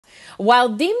While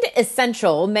deemed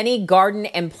essential, many garden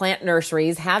and plant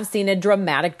nurseries have seen a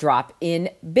dramatic drop in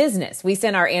business. We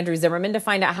sent our Andrew Zimmerman to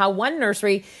find out how one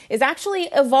nursery is actually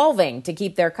evolving to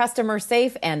keep their customers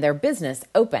safe and their business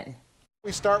open.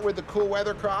 We start with the cool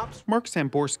weather crops. Mark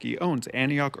Samborski owns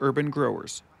Antioch Urban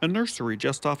Growers, a nursery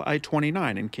just off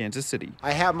I-29 in Kansas City.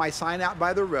 I have my sign out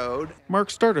by the road.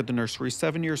 Mark started the nursery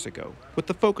 7 years ago with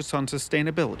the focus on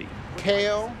sustainability.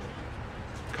 Kale,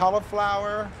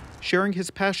 cauliflower. Sharing his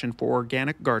passion for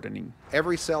organic gardening.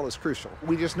 Every cell is crucial.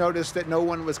 We just noticed that no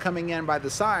one was coming in by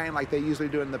the sign like they usually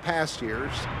do in the past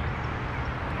years.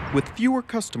 With fewer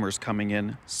customers coming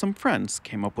in, some friends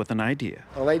came up with an idea.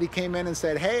 A lady came in and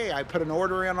said, "Hey, I put an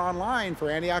order in online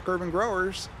for Antioch Urban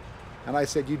Growers." And I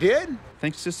said, "You did?"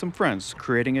 Thanks to some friends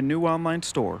creating a new online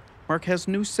store, Mark has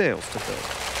new sales to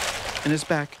fill and is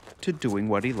back to doing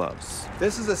what he loves.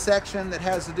 This is a section that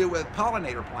has to do with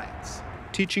pollinator plants.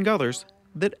 Teaching others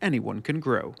that anyone can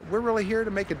grow. We're really here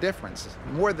to make a difference.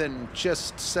 More than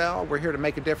just sell, we're here to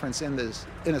make a difference in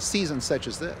a season such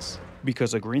as this.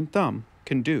 Because a green thumb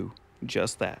can do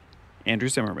just that. Andrew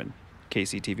Zimmerman,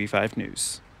 KCTV 5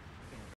 News.